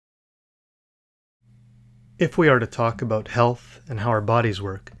If we are to talk about health and how our bodies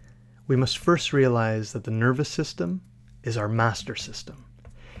work, we must first realize that the nervous system is our master system.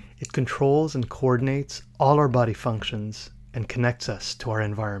 It controls and coordinates all our body functions and connects us to our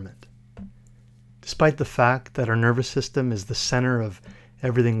environment. Despite the fact that our nervous system is the center of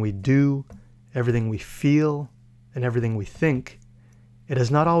everything we do, everything we feel, and everything we think, it has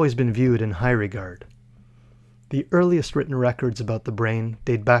not always been viewed in high regard. The earliest written records about the brain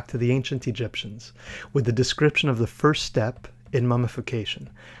date back to the ancient Egyptians, with the description of the first step in mummification,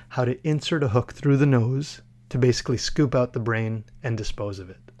 how to insert a hook through the nose to basically scoop out the brain and dispose of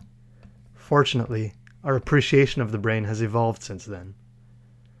it. Fortunately, our appreciation of the brain has evolved since then.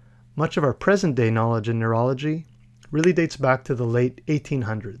 Much of our present-day knowledge in neurology really dates back to the late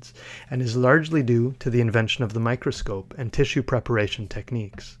 1800s and is largely due to the invention of the microscope and tissue preparation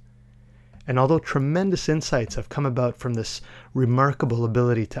techniques. And although tremendous insights have come about from this remarkable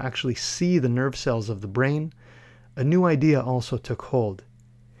ability to actually see the nerve cells of the brain, a new idea also took hold.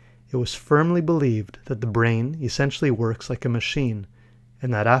 It was firmly believed that the brain essentially works like a machine,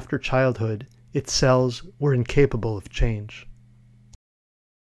 and that after childhood, its cells were incapable of change.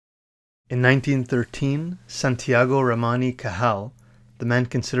 In 1913, Santiago Ramon y Cajal, the man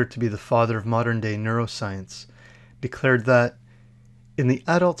considered to be the father of modern-day neuroscience, declared that in the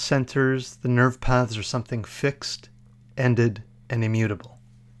adult centers, the nerve paths are something fixed, ended, and immutable.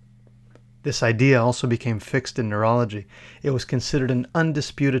 This idea also became fixed in neurology. It was considered an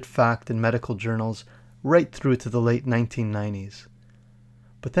undisputed fact in medical journals right through to the late 1990s.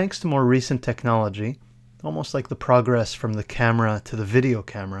 But thanks to more recent technology, almost like the progress from the camera to the video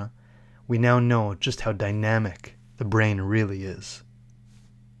camera, we now know just how dynamic the brain really is.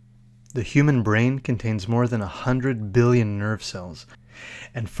 The human brain contains more than 100 billion nerve cells,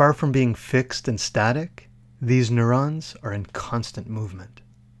 and far from being fixed and static, these neurons are in constant movement.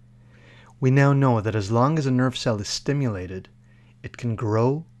 We now know that as long as a nerve cell is stimulated, it can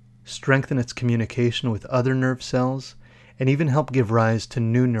grow, strengthen its communication with other nerve cells, and even help give rise to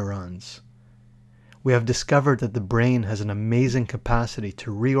new neurons. We have discovered that the brain has an amazing capacity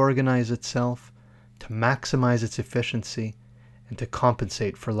to reorganize itself, to maximize its efficiency, and to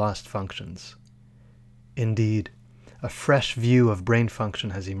compensate for lost functions. Indeed, a fresh view of brain function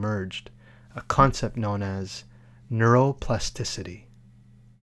has emerged, a concept known as neuroplasticity.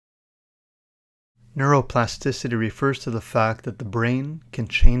 Neuroplasticity refers to the fact that the brain can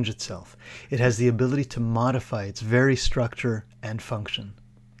change itself. It has the ability to modify its very structure and function.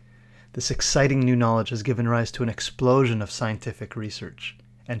 This exciting new knowledge has given rise to an explosion of scientific research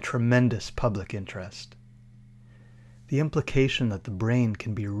and tremendous public interest. The implication that the brain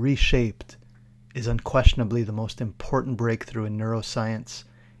can be reshaped is unquestionably the most important breakthrough in neuroscience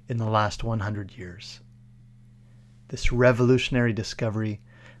in the last 100 years. This revolutionary discovery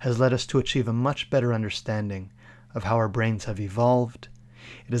has led us to achieve a much better understanding of how our brains have evolved.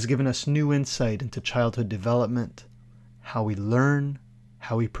 It has given us new insight into childhood development, how we learn,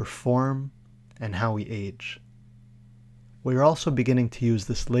 how we perform, and how we age. We are also beginning to use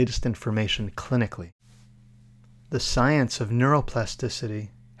this latest information clinically. The science of neuroplasticity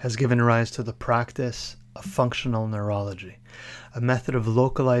has given rise to the practice of functional neurology, a method of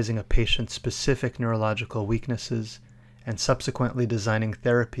localizing a patient's specific neurological weaknesses and subsequently designing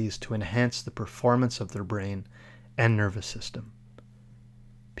therapies to enhance the performance of their brain and nervous system.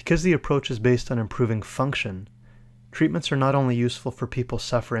 Because the approach is based on improving function, treatments are not only useful for people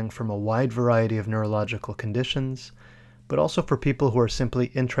suffering from a wide variety of neurological conditions, but also for people who are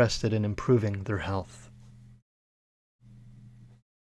simply interested in improving their health.